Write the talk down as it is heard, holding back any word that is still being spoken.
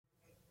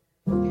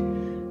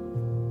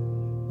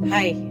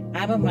Hi,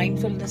 I'm a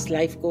mindfulness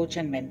life coach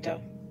and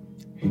mentor.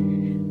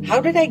 How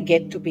did I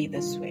get to be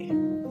this way?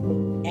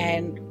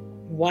 And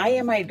why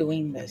am I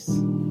doing this?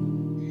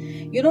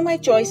 My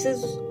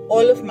choices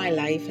all of my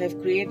life have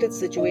created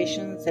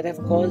situations that have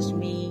caused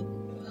me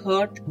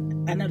hurt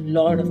and a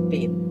lot of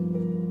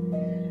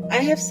pain. I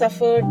have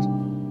suffered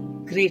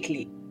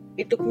greatly.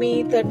 It took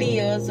me 30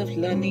 years of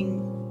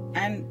learning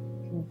and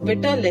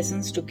bitter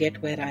lessons to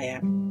get where I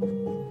am.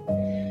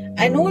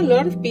 I know a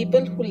lot of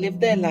people who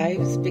live their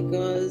lives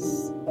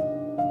because,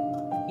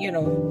 you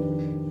know,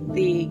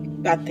 the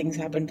bad things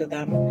happen to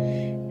them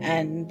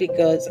and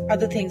because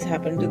other things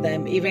happen to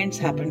them, events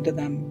happen to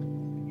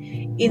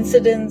them,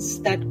 incidents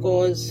that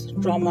cause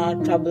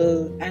trauma,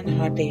 trouble, and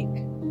heartache.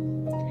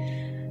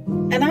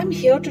 And I'm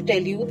here to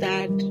tell you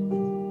that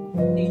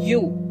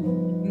you,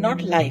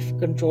 not life,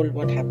 control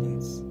what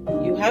happens.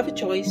 You have a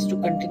choice to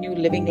continue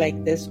living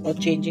like this or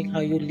changing how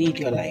you lead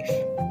your life.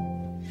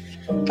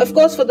 Of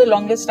course, for the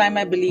longest time,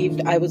 I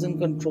believed I was in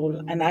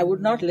control and I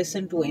would not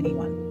listen to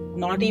anyone,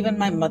 not even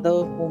my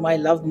mother, whom I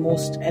love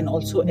most and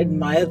also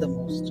admire the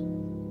most.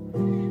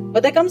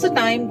 But there comes a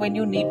time when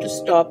you need to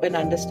stop and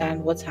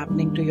understand what's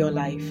happening to your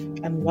life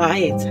and why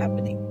it's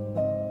happening.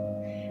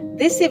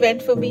 This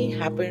event for me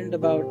happened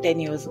about 10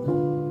 years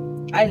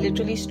ago. I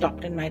literally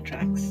stopped in my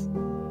tracks.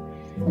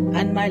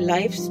 And my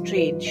life's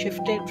train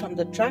shifted from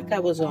the track I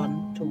was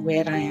on to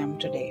where I am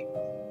today.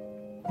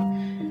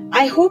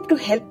 I hope to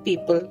help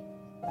people,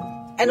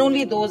 and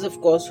only those, of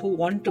course, who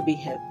want to be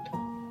helped.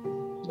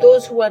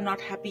 Those who are not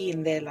happy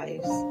in their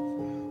lives.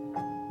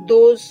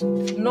 Those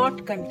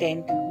not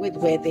content with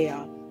where they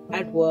are,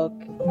 at work,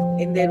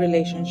 in their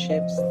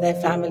relationships, their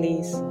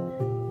families.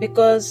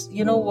 Because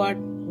you know what?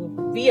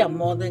 We are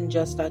more than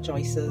just our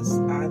choices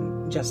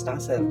and just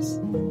ourselves.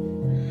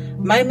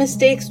 My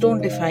mistakes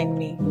don't define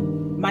me.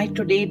 My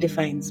today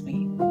defines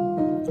me.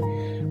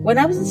 When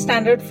I was in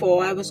standard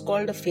 4, I was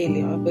called a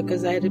failure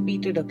because I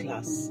repeated a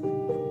class.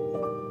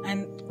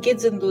 And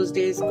kids in those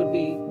days could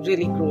be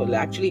really cruel.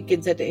 Actually,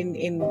 kids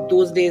in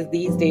those days,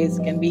 these days,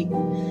 can be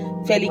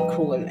fairly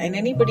cruel. And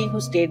anybody who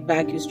stayed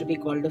back used to be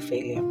called a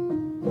failure.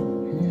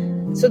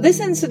 So this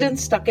incident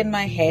stuck in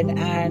my head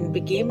and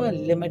became a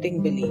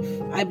limiting belief.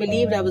 I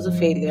believed I was a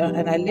failure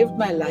and I lived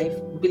my life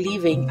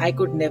believing I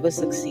could never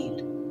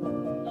succeed.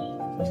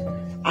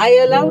 I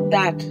allowed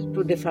that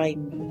to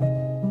define me.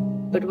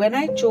 But when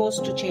I chose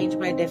to change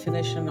my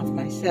definition of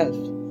myself,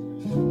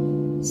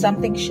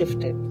 something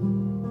shifted.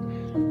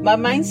 My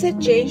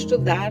mindset changed to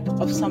that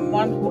of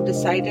someone who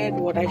decided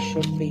what I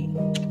should be.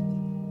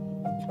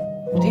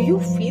 Do you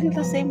feel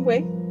the same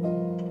way?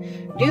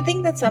 Do you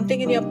think that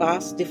something in your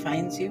past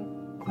defines you?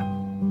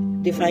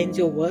 Defines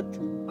your worth?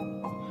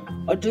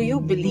 Or do you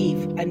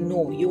believe and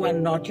know you are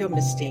not your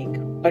mistake,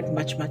 but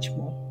much, much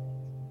more?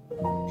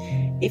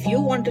 If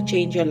you want to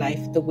change your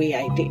life the way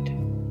I did,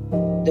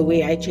 the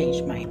way I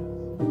changed mine,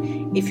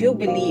 if you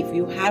believe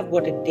you have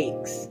what it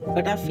takes,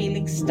 but are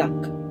feeling stuck,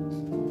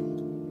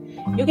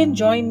 you can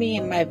join me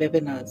in my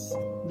webinars,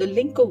 the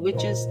link of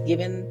which is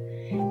given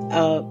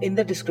in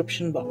the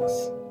description box.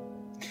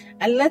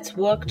 And let's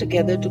work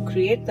together to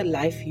create the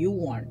life you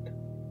want.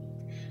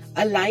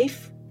 A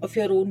life of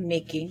your own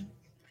making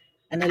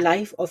and a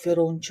life of your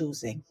own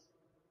choosing.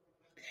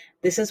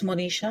 This is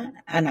Monisha,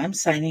 and I'm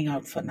signing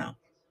out for now.